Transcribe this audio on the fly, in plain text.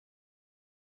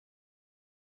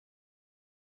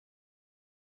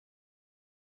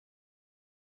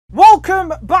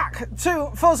Welcome back to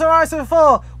Forza Horizon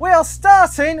 4. We are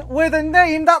starting with a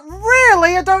name that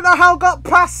really, I don't know how got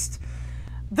past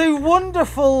the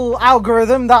wonderful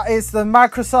algorithm that is the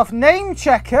Microsoft name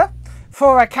checker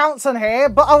for accounts on here.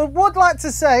 But I would like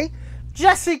to say,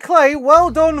 Jesse Clay,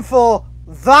 well done for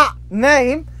that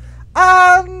name.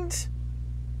 And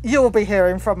you will be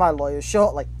hearing from my lawyers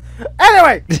shortly.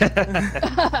 Anyway,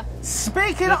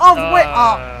 speaking of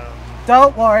which,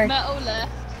 don't worry. Metal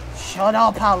left. Shut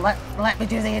up, pal. Let me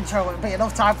do the intro. It'll be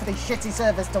enough time for these shitty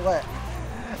servers to work.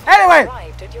 Anyway,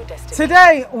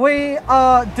 today we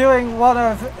are doing one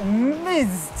of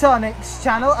Ms. Tonic's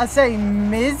channel. I say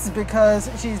Ms. because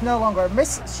she's no longer a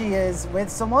Miss. She is with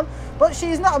someone. But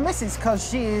she's not a Mrs. because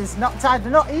she is not tied to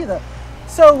knot either.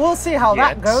 So we'll see how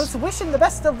that goes. Wishing the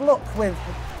best of luck with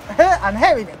her and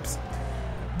Hairy Nips.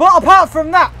 But apart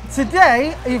from that,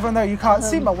 today, even though you can't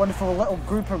see my wonderful little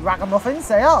group of ragamuffins,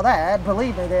 they are there,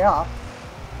 believe me, they are.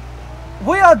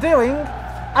 We are doing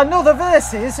another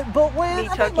versus, but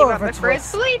with a bit more of a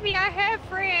twist. Believe me, I have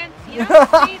friends. You don't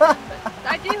see them, but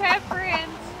I do have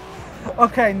friends.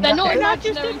 Okay, They're not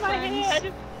just imaginary in my friends.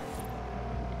 head.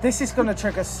 this is going to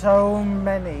trigger so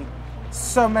many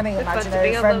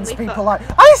imaginary a friends. lonely People fuck. like,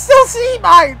 I still see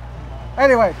mine!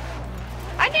 Anyway,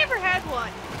 I never had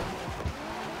one.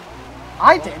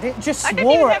 I did. It just I didn't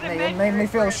swore even at have me a and made me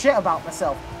feel friend. shit about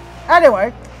myself.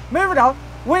 Anyway, moving on.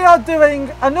 We are doing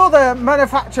another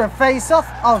manufacturer face-off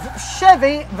of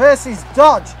Chevy versus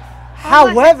Dodge.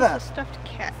 However, Stuffed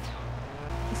cat.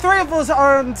 3 of us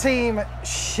are on Team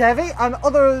Chevy and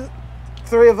other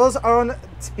 3 of us are on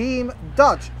Team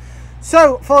Dodge.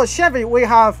 So, for Chevy, we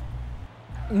have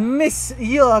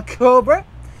Monsieur Cobra,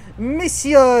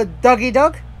 Monsieur Doggy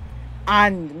Dog,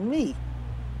 and me.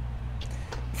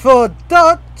 For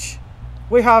Dodge,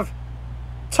 we have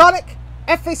Tonic,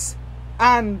 Effis,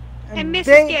 and And Mrs.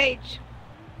 Dave. Gage.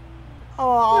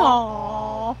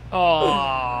 Aww.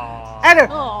 Aww. Anyway,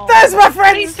 Aw. there's my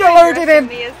friend Please still don't loaded address in.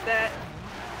 me as that.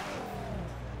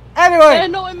 They're Anyway,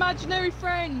 not imaginary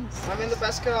friends. I'm in the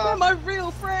best They're car. my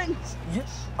real friends.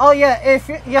 oh yeah, if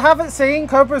you haven't seen,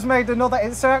 Cobra's made another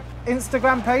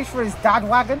Instagram page for his dad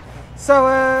wagon.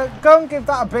 So go and give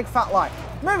that a big fat like.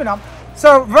 Moving on.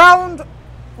 So round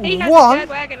He has a 1. dad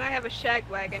wagon, I have a shag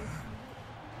wagon.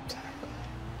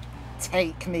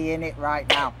 Take me in it right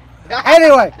now.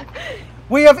 Anyway,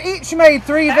 we have each made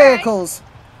 3 vehicles.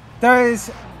 There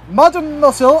is Modern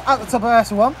Muscle at the top of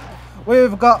S1.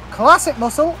 We've got Classic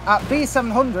Muscle at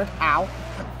B700. Ow.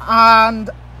 And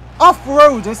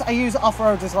Off-Roaders. I use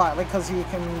Off-Roaders lightly because you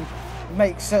can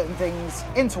make certain things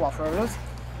into Off-Roaders.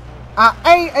 At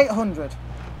A800.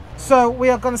 So we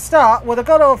are going to start with a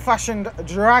good old-fashioned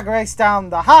drag race down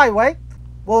the highway.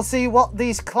 We'll see what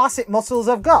these classic muscles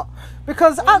have got.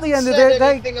 Because at the end of the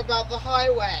day, anything about the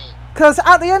highway.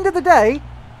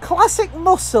 classic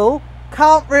muscle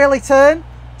can't really turn,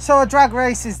 so a drag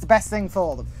race is the best thing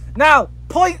for them. Now,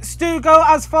 points do go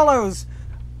as follows.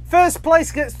 First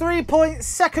place gets 3 points,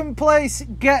 second place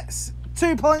gets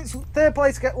 2 points, third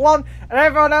place gets 1, and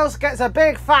everyone else gets a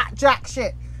big fat jack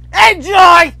shit. Enjoy!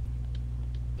 I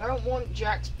don't want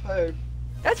Jack's poo.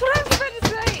 That's what I was about to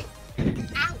say.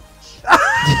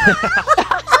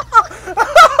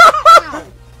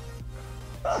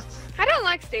 I don't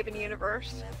like Steven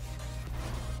Universe.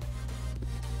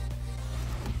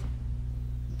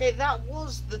 Okay, that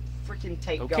was the freaking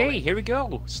take Okay, going. here we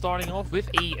go. Starting off with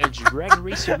a drag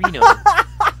race arena.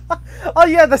 Oh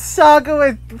yeah, the saga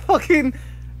with fucking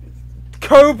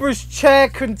Cobra's chair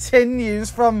continues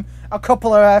from a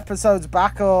couple of episodes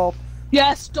back, or...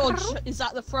 Yes, Dodge is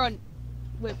at the front.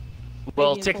 With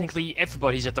Well, Baby and technically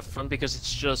everybody's at the front because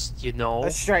it's just, you know...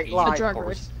 A straight a line. A drag course.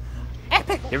 race.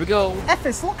 Epic! Here we go.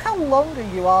 Effis, look how longer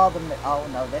you are than me. Oh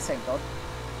no, this ain't good.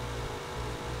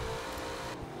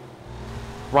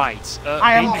 Right.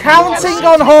 I am basically- counting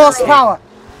on horsepower!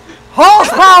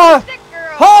 Horsepower! Stick girl.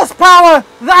 Horsepower!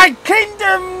 Thy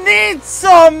kingdom needs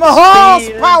some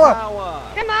horsepower!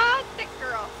 Come on, stick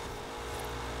girl.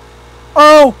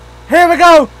 Oh, here we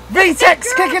go!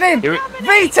 VTEC's kicking in! Here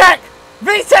VTEC!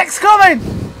 VTEC's coming!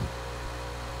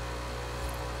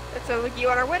 That sounds like you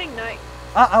on our wedding night.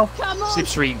 Uh-oh. Come on.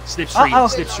 Slipstream, slipstream, Uh-oh.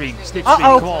 slipstream, slipstream,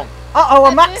 Uh-oh. come on. Uh-oh,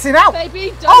 I'm maxing out!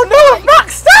 Baby, don't Oh no, I'm fight.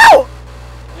 maxed out!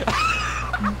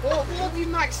 What have you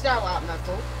maxed out at,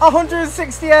 Metal?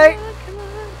 168.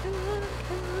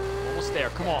 Almost there,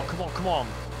 come on, come on, come on.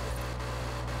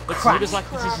 Let's Crap. do this like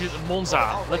this is in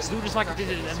Monza. Let's do this like this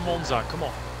is in Monza, come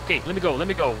on. Okay, let me go, let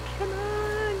me go.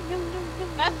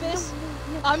 Effis,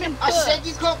 I'm in I first. said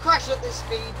you can't crash at this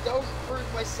speed. Don't prove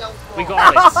myself wrong. We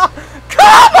got it.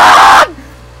 Come on!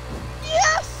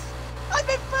 Yes! I'm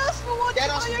in first for once Get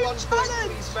in us my 1 own point,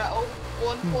 challenge! please, Metal.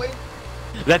 point.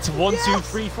 That's 1, 2,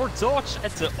 3 for Dodge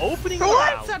at the opening For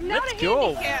round. once, I'm not Let's a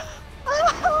go. handicap.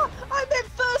 I'm in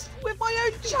first with my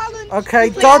own challenge. Okay,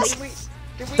 Please.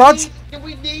 Dodge. Dodge. Do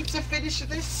we need to finish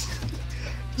this?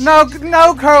 No,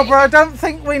 no, Cobra. I don't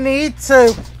think we need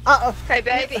to. Hey,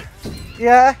 baby.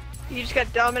 Yeah. You just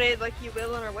got dominated like you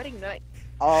will on our wedding night.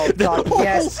 Oh God,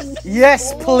 yes,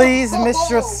 yes, please,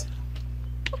 mistress.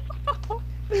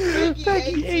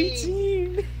 Peggy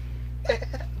 18.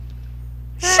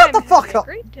 Shut the fuck up.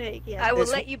 Great take. I will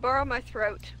It's- let you borrow my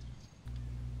throat.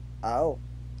 Oh.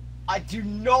 I do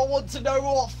not want to know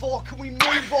what for. Can we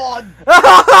move on?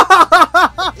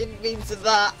 Didn't mean to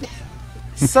that.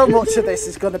 So much of this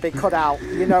is going to be cut out.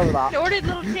 You know that. Nor did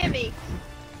little Timmy.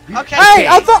 Okay. Hey,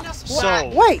 I thought.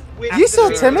 So- Wait, With you saw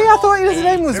the- Timmy? I thought his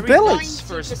name was Very Billy. nice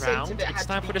first 90% round. of it It's had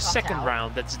time to for be the cut second out.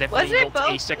 round. That's Was definitely it not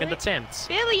a both? second attempt.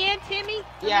 Billy and Timmy?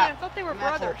 Yeah. I thought they were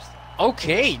Metal. brothers.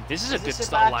 Okay, this is a Is good this a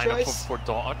start bad lineup choice? for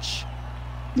Dodge.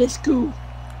 Let's go.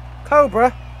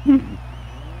 Cobra,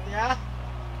 Yeah.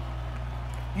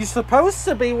 you're supposed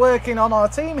to be working on our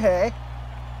team here.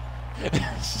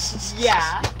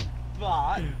 Yeah.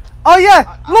 But Oh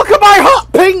yeah, look at my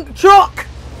hot pink truck.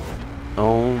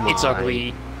 Oh my. It's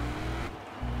ugly.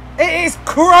 It is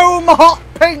chrome hot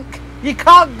pink. You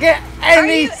can't get Are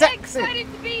any you sexy. excited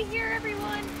to be here,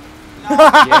 everyone? no.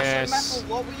 Yes. So,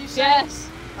 Metal, what were you saying? Yes.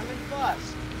 I'm in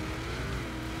first.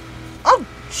 Oh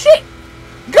shit!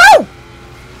 Go!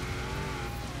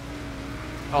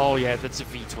 Oh yeah, that's a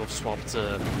V12 swapped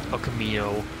a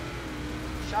Camino,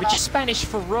 Shut which up. is Spanish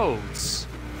for roads.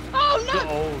 Oh no!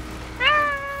 Oh,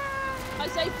 I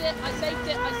saved it. I saved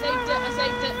it. I saved it. I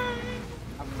saved it.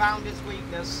 I found his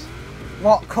weakness.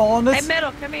 What corners? Hey,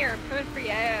 Metal, come here. I'm coming for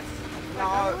your ass. No,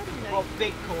 Like, wedding night. well,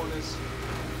 big corners.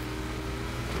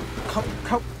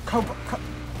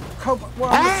 Cobra,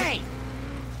 what am I hey!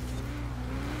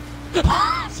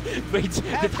 Wait,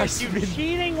 have I spin?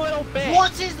 Cheating little bitch.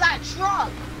 What is that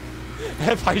truck?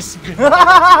 Have I spin?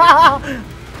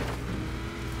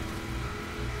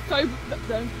 Cobra.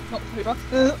 No, not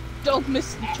Cobra. Dog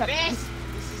missed the check. This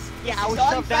is Yeah, this I is was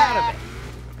shoved out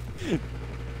of it.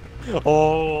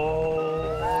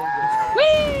 Oh.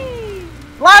 Whee!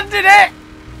 Landed it!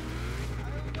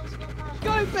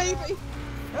 Go, baby.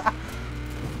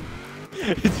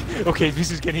 Okay,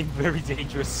 this is getting very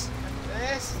dangerous.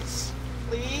 This,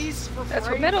 please refrain That's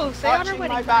what Metal from say on her touching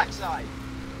wedding my night. backside.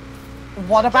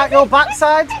 What about your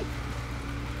backside? I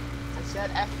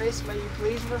said, F-Face, may you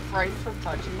please refrain from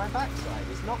touching my backside.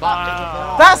 It's not Bye. that big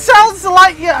of an That eye. sounds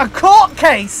like a court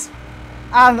case.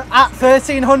 And at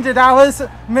 1300 hours,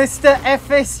 Mr.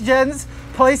 Effis Jens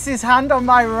placed his hand on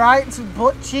my right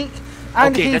butt cheek,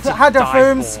 and Okay, he that's a had a dive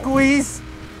firm ball. squeeze.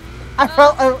 I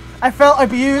felt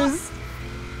abused.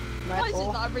 Why is it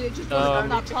that I really just Um,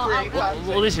 want to that part out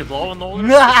now? What is it, Law and Order?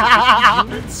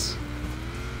 Units?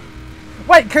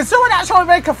 Wait, can someone actually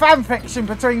make a fan fiction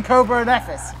between Cobra and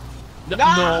Effis? No.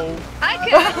 I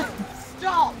could.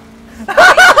 Stop!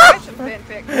 Write some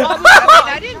fanfic.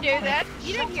 I didn't do that.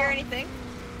 You didn't hear anything.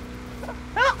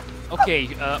 Okay,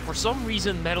 for some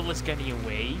reason Metal is getting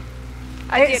away.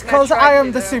 It's because I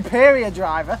am the superior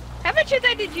driver. How much of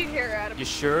that did you hear, Adam? You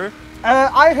sure?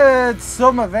 I heard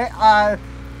some of it.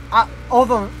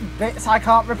 Other bits I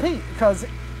can't repeat because,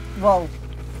 well,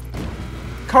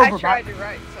 I Cobra tried might- to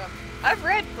write some. I've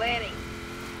read plenty.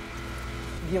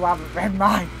 You haven't read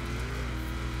mine.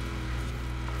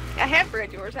 I have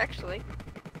read yours, actually.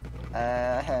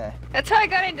 Uh, That's how I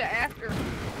got into After.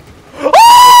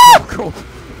 Cool.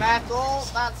 Metal,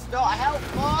 that's not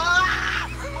helpful! Ah!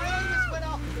 My anus went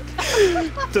up!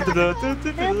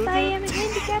 Yes, I am a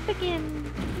handicap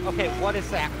again. Okay, what is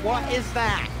that? What is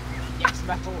that? Yes,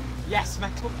 Metal. Yes,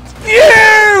 Metal.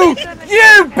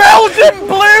 you Belgian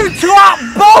blue trap,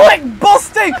 bollock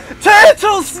busting,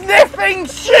 turtle sniffing,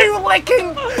 shoe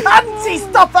licking, panty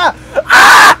stuffer!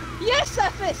 Ah! Yes,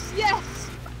 Effis, yes!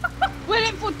 We're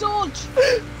in for Dodge!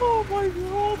 Oh my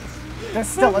god. There's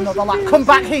still another lap. Come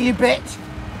back here, you bitch!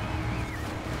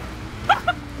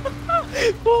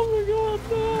 Oh my god,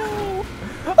 no.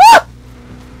 Ah!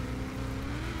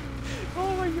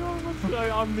 Oh my god,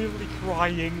 I'm nearly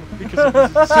crying because of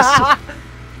this. It's just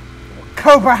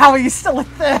Cobra, how are you still in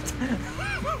third?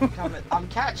 I'm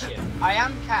catching. I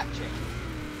am catching.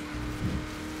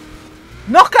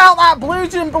 Knock out that blue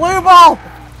ball!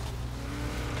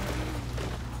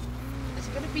 It's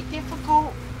gonna be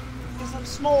difficult because I'm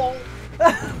small.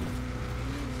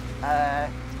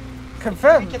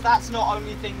 Confirmed. Because that's not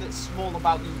only thing that's small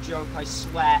about you, joke. I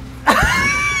swear.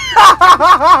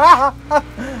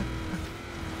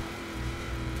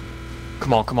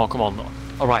 Come on.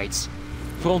 Alright.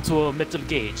 frontal metal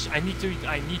gauge. I need to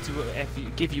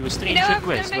give you a strange You know, I'm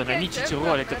request, gonna but I make need you a to joke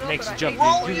roll about at the metal, next but I jump. hate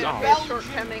Roll to You see are. it.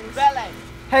 Shortcomings. Belen.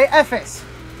 Hey, Effis.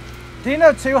 Do you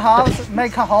know 2 halves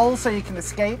make a hole so you can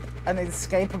escape an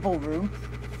escapable room?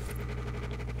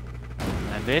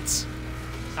 And it's...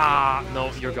 Ah,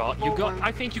 no, you're gone. You got...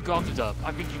 I think you got it up.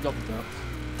 I think you got it up.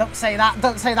 Don't say that.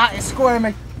 Don't say that. It's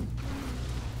squirmy.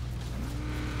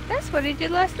 That's what he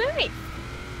did last night.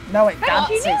 No, it How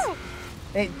did dances. you know?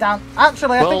 It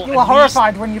Actually, I Well, think you were at least-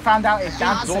 horrified when you found out it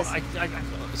dances.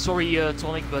 Sorry,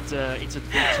 Tonic, but it's a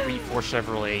victory for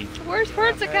Chevrolet. Where's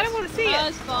Forza? I kind of want to see it.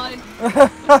 That's fine.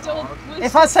 We're still, we're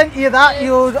If I sent you that,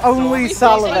 you'd only we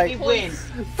salivate. still Win.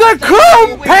 The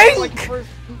Chrome Win. Pink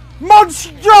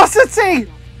monstrosity!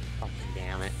 Fucking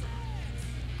damn it.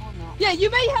 Yeah, you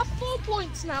may have 4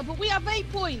 points now, but we have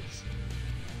 8 points.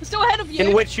 We're still ahead of you.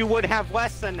 In which you would have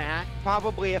less than that,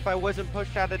 probably if I wasn't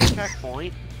pushed out of the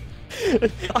checkpoint.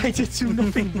 I did do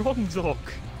nothing wrong, Doc.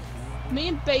 Me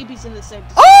and Baby's in the same.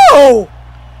 Oh!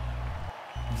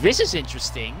 This is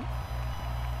interesting.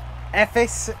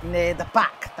 Effis near the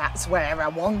back. That's where I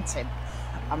want him.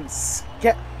 I'm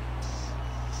scared.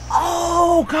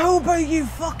 Oh, Cobra, you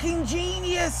fucking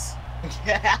genius!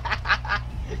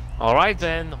 Alright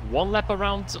then, 1 lap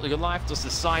around your life does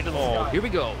decide it all. Here we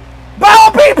go.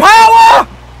 Barbie power!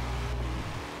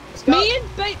 Me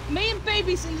and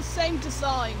Baby's in the same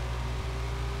design.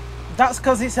 That's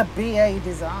because it's a BA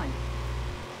design.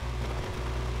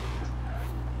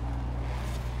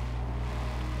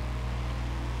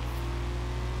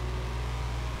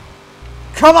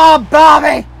 Come on,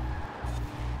 Barbie!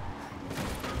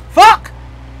 Fuck!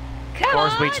 Come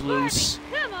Car's on, way too Barbie. loose.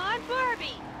 Come on,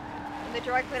 Barbie. When the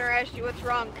dry cleaner asked you what's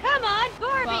wrong, come on,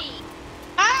 Barbie.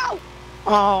 Ow!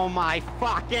 Oh my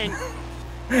fucking...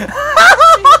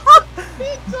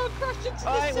 Pizza crashed into the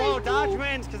Alright, same well, Dodge wall.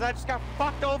 wins, because I just got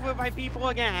fucked over by people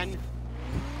again.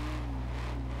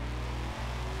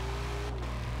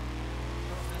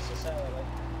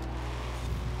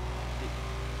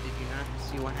 Did you not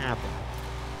see what happened?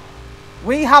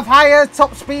 We have higher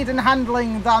top speed and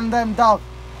handling than them, dog.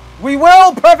 We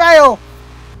will prevail!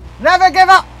 Never give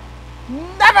up!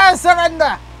 Never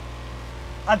surrender!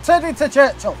 I turned into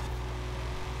Churchill.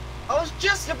 I was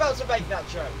just about to make that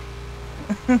joke.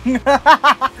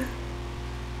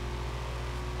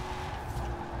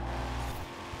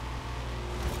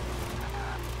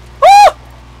 Woo!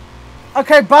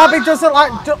 Okay, Barbie doesn't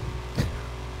like...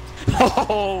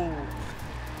 Oh!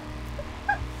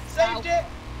 Saved it.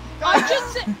 I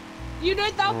just said, you know,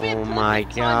 that would be a Oh perfect my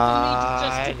time for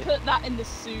me to God. put that in the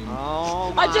Zoom.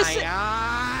 Oh my I just-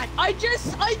 god! I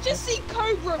just see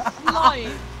Cobra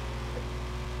flying.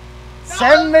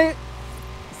 Send me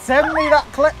that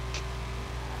clip.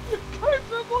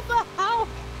 Cobra, what the hell?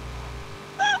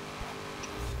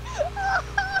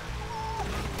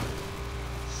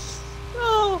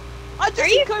 Oh, I just Are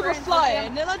see you Cobra friends with flying, him?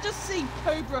 and then I just see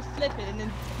Cobra flipping, and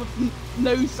then with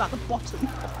nose at the bottom.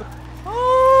 Adam,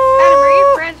 are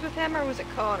you friends with him or was it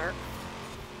Connor?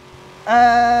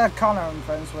 Connor I'm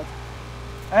friends with.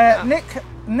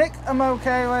 Nick I'm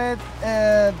okay with,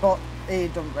 but he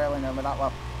doesn't really know me that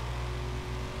well.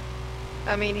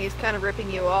 I mean, he's kind of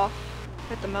ripping you off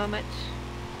at the moment.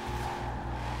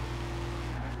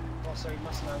 Also, he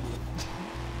must know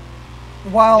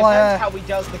you. Well, Depends how he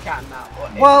does the cat and that. But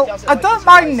if he well, does it I like don't he's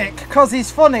mind racing- Nick because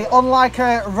he's funny. Unlike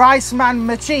Rice Man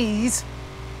Macheese,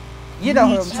 you know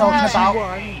who I'm talking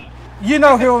about. You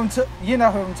know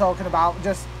who I'm talking about.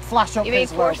 Just flash up You mean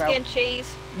his logo. foreskin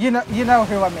cheese? You know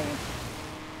who I mean.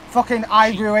 Fucking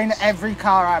I ruin every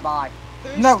car I buy.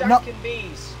 Who's No, stacking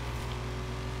these?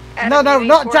 Adam, No, you mean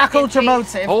not foreskin Jack cheese?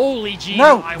 Automotive. Holy gee!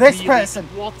 No, I this really- person.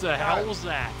 What the hell was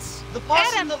that? The person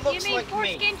Adam, that you looks mean like me.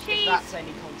 foreskin If cheese? that's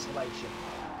any consolation.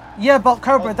 Yeah, but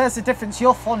Cobra, there's a difference.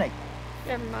 You're funny.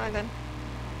 Never mind then.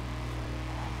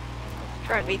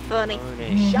 Trying to be funny.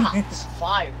 Shots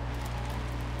fired.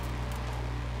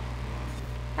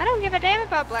 I don't give a damn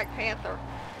about Black Panther.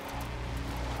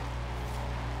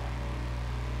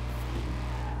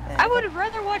 I would have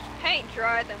rather watched paint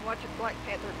dry than watch a Black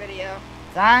Panther video.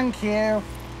 Thank you.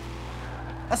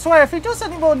 I swear, if he does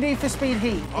any more Need for Speed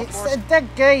Heat, it's a dead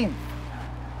game.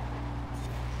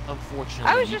 Unfortunately,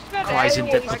 I was just about to cries ask in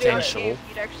you dead if potential.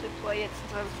 you'd actually play it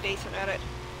since I was decent at it.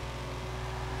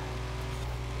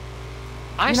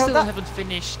 I You know, still that- haven't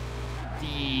finished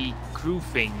the crew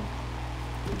thing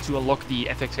to unlock the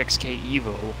FXXK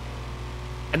Evo,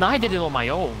 and I did it on my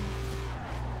own.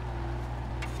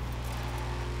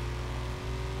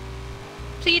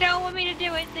 So you don't want me to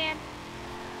do it then?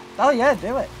 Oh yeah,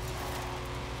 do it.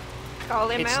 Call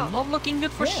him It's out. not looking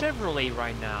good for Yeah. Chevrolet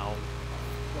right now.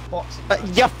 The boxing.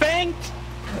 You think?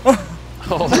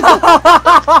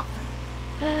 Oh.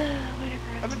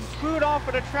 I've been screwed off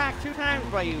at a track 2 times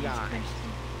by you guys.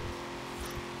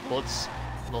 Well, it's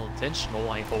not intentional,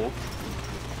 I hope.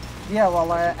 Yeah, well,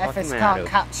 What's the FS fucking can't matter?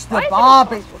 catch Why the is it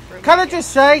Barbie. impossible for me Can I to just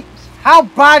say, how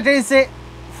bad is it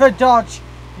for Dodge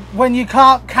when you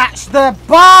can't catch the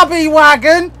Barbie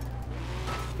wagon?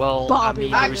 Well,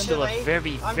 Barbie. I mean, there's still a Actually,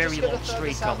 very, I'm very just gonna long throw straight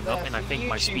this out coming up, there and I for think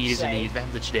my YouTube's speed is an sake.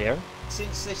 advantage there.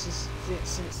 Since this is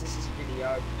a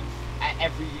video, and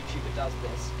every YouTuber does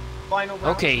this. Final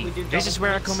round, Okay, we do this is double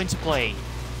where I points. come into play.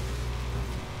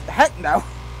 Heck no.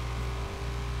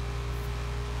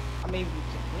 I mean, we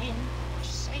can win.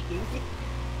 Just saying.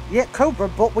 Yeah, Cobra,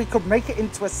 but we could make it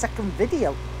into a second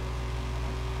video.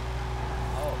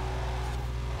 Oh.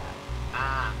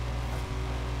 Ah.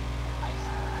 I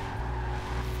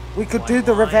We could Why, do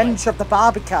the why? revenge of the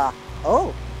Barbie car.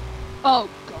 Oh. Oh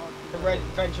god. see. The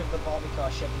Revenge of the Barbie car,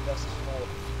 Chevy versus Ford.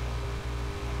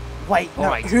 Wait, no.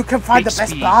 Alright, Who can find big the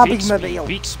best speed, Barbie big speed, mobile?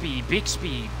 big speed, big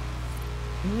speed.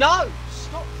 No!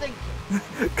 Stop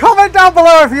thinking. Comment down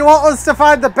below if you want us to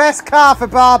find the best car for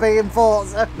Barbie in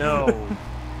Forza. No.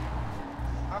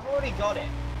 I've already got it.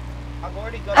 I've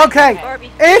already got it. Okay,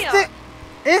 Barbie if Fiat.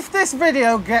 if this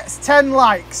video gets 10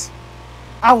 likes,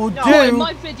 I will No. Oh, in do...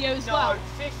 my video as No, well.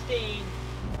 15.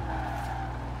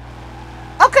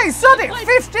 Okay, Sonic, Wait.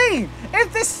 15!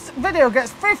 If this video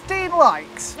gets 15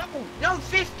 likes... No,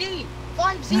 15.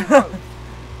 5-0.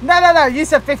 No, you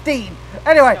said 15.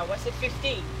 Anyway, No, I said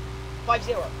 15.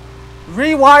 5-0.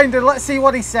 rewind and let's see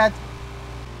what he said.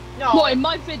 No. What, in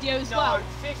my video as No, well?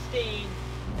 15.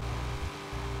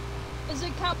 Does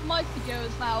it count for my video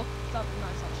as well? That would be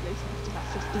nice actually, so to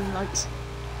have 15 likes.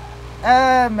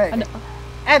 Maybe. And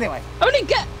Anyway, only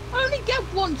get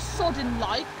one sodden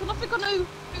like, and I think I know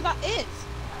who that is.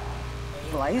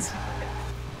 Blaze.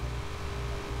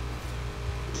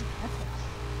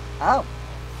 Oh.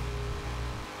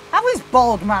 How is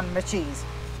Bald Man Macheese?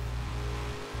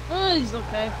 Oh, he's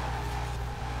okay. I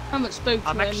haven't spoken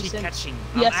I'm to him actually since catching.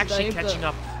 yesterday, catching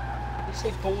up. You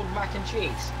say bald mac and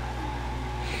cheese.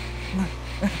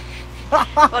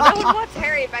 Well, no one wants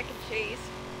Harry mac and cheese.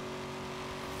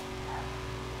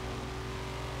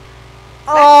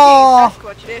 Oh,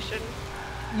 Sasquatch edition.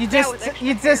 you Yeah, with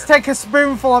extra just hair. take a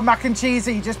spoonful of mac and cheese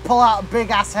and you just pull out a big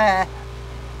ass hair.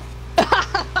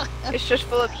 It's just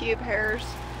full of cube hairs.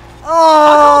 I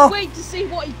Oh, can't wait to see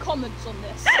what he comments on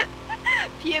this.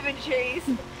 Cube and cheese.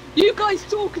 You guys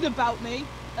talking about me?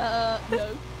 No.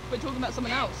 We're talking about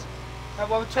someone else. Well,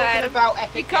 we're talking about You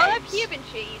Epic call it Games. cube and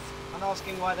cheese. I'm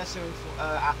asking why they're suing for,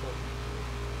 Apple.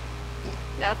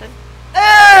 Nothing.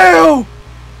 ew!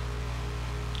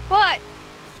 What?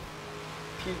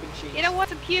 Cube and cheese. You don't want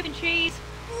some cube and cheese?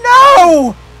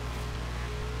 No!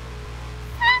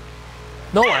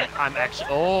 No, I'm actually.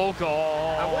 Oh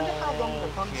god. I wonder how long the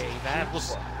puns Okay, of that cubes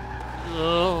was. were.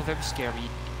 Oh, very scary.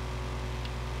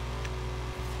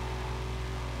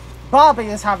 Barbie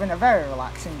is having a very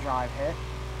relaxing drive here.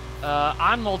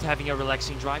 I'm not having a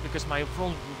relaxing drive because my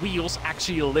front wheels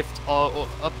actually lift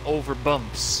up over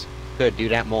bumps. Good, do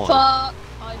that more. Fuck!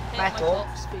 I hit Metal. my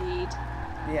top speed.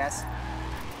 Yes.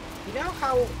 You know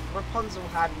how Rapunzel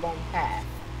had long hair?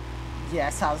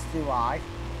 Yes, as do I.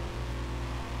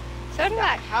 So do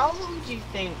I. How long do you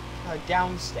think her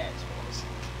downstairs was?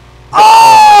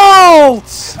 Oh!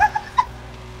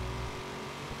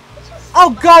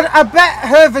 Oh god, I bet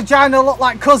her vagina looked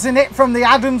like Cousin It from the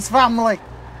Addams Family.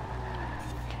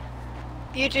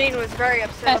 Eugene was very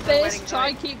upset on the FS, wedding try night.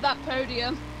 and keep that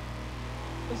podium.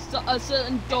 A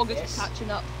certain dog is FS.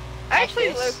 catching up. I actually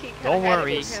FS. low-key kinda Don't had it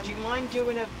worry. with Do him. you mind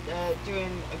doing a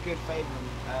good favour?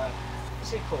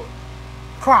 What's it called?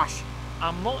 Crash.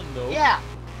 I'm not no. Yeah.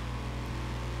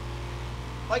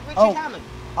 Like Richard Oh. Hammond.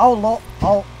 Oh look,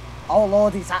 oh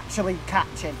lord, he's actually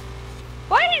catching.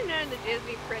 Why didn't none of the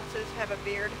Disney princes have a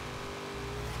beard?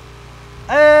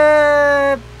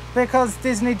 Because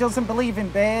Disney doesn't believe in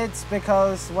beards,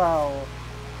 because, well,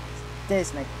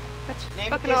 Disney. That's Name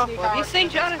fucking Disney awful. Have you character seen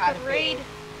that's had Jonathan a Reed? beard.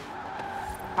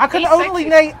 I can He's only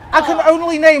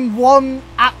sexy. name one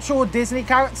actual Disney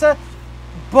character,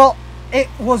 but it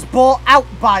was bought out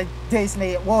by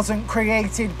Disney. It wasn't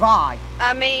created by.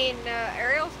 I mean,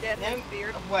 Ariel's dead has Name, a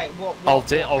beard. wait, what? Oh, what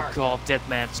character? god, Dead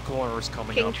Man's Corner is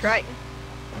coming King up. Triton.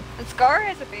 And Scar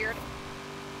has a beard.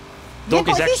 Yeah, Dog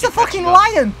is but he's a actually fucking catching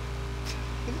up. lion.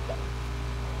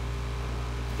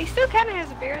 He still kind of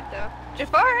has a beard, though.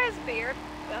 Jafar has a beard.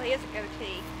 Well, he has a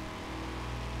goatee.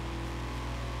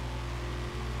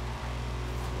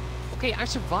 Okay, I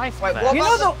survived Wait, that.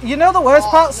 what about You know the worst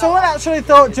Oh, part? no. Someone actually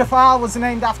thought Jafar was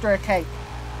named after a cake.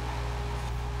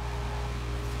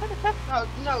 What the fuck?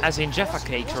 No. As in Jaffa what's-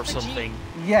 cakes or what's the something.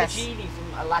 Yes. The genie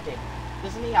from Aladdin.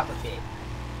 Doesn't he have a beard?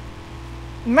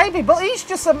 Maybe, but he's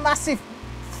just a massive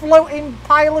floating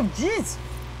pile of jizz.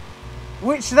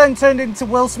 Which then turned into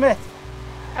Will Smith.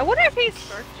 I wonder if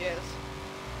he's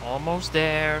Almost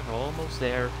there, almost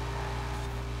there.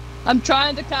 I'm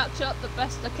trying to catch up the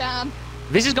best I can.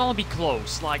 This is gonna be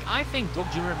close. Like, I think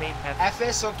Doug Jr. may have...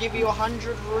 FS, I'll give you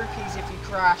 100 rupees if you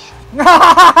crash.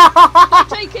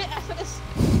 Take it, FS.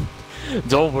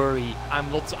 Don't worry,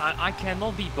 I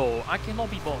cannot be bought. I cannot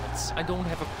be bought. I don't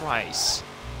have a price.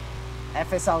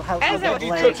 FS, I'll help you As get a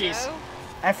laid. cookies.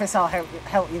 FS, I'll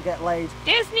help you get laid.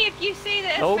 Disney, if you see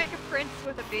this, Nope. make a prince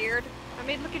with a beard. I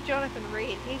mean, look at Jonathan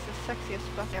Reed. He's the sexiest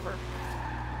fuck ever.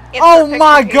 Oh Insert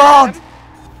my picture here God! of him.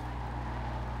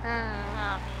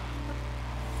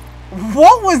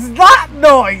 What was that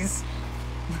noise?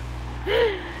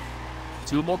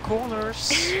 2 more corners.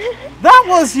 That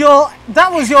was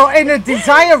your inner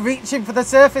desire reaching for the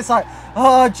surface, like,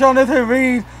 oh, Jonathan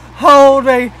Reed, hold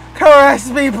me, caress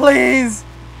me, please.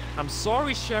 I'm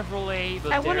sorry, Chevrolet,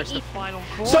 but I wanna there's the eat- final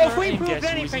corner. So if we and proved guess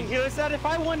who's anything in- here, is that if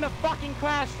I wouldn't have fucking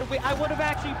crashed, I would have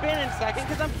actually been in second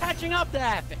because I'm catching up to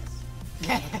FS.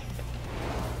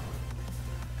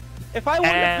 If I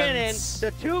wouldn't have been in,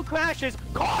 the 2 crashes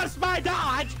caused by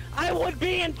Dodge, I would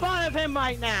be in front of him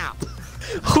right now.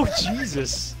 Oh,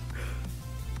 Jesus.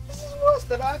 This is worse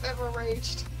than I've ever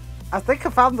raged. I think I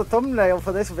found the thumbnail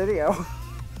for this video.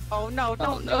 Oh no,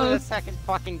 don't do it a second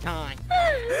fucking time.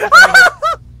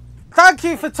 Thank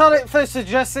you for Tonic for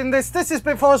suggesting this. This has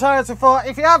been Forza Horizon 4.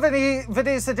 If you have any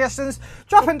video suggestions,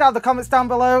 drop them down the comments down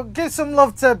below. Give some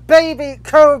love to Baby,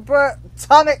 Cobra,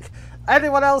 Tonic,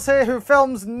 anyone else here who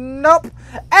films. Nope.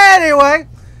 Anyway,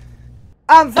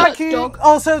 and thank you Doug.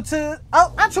 also to...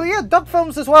 Oh, actually, yeah, Doug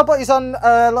films as well, but he's on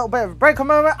a little bit of a break at the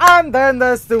moment. And then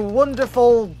there's the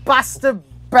wonderful bastard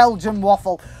Belgian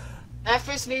waffle.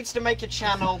 FS needs to make a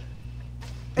channel.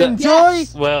 Enjoy,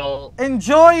 Well,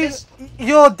 enjoy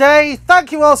your day.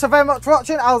 Thank you all so very much for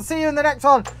watching. I'll see you in the next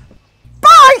one.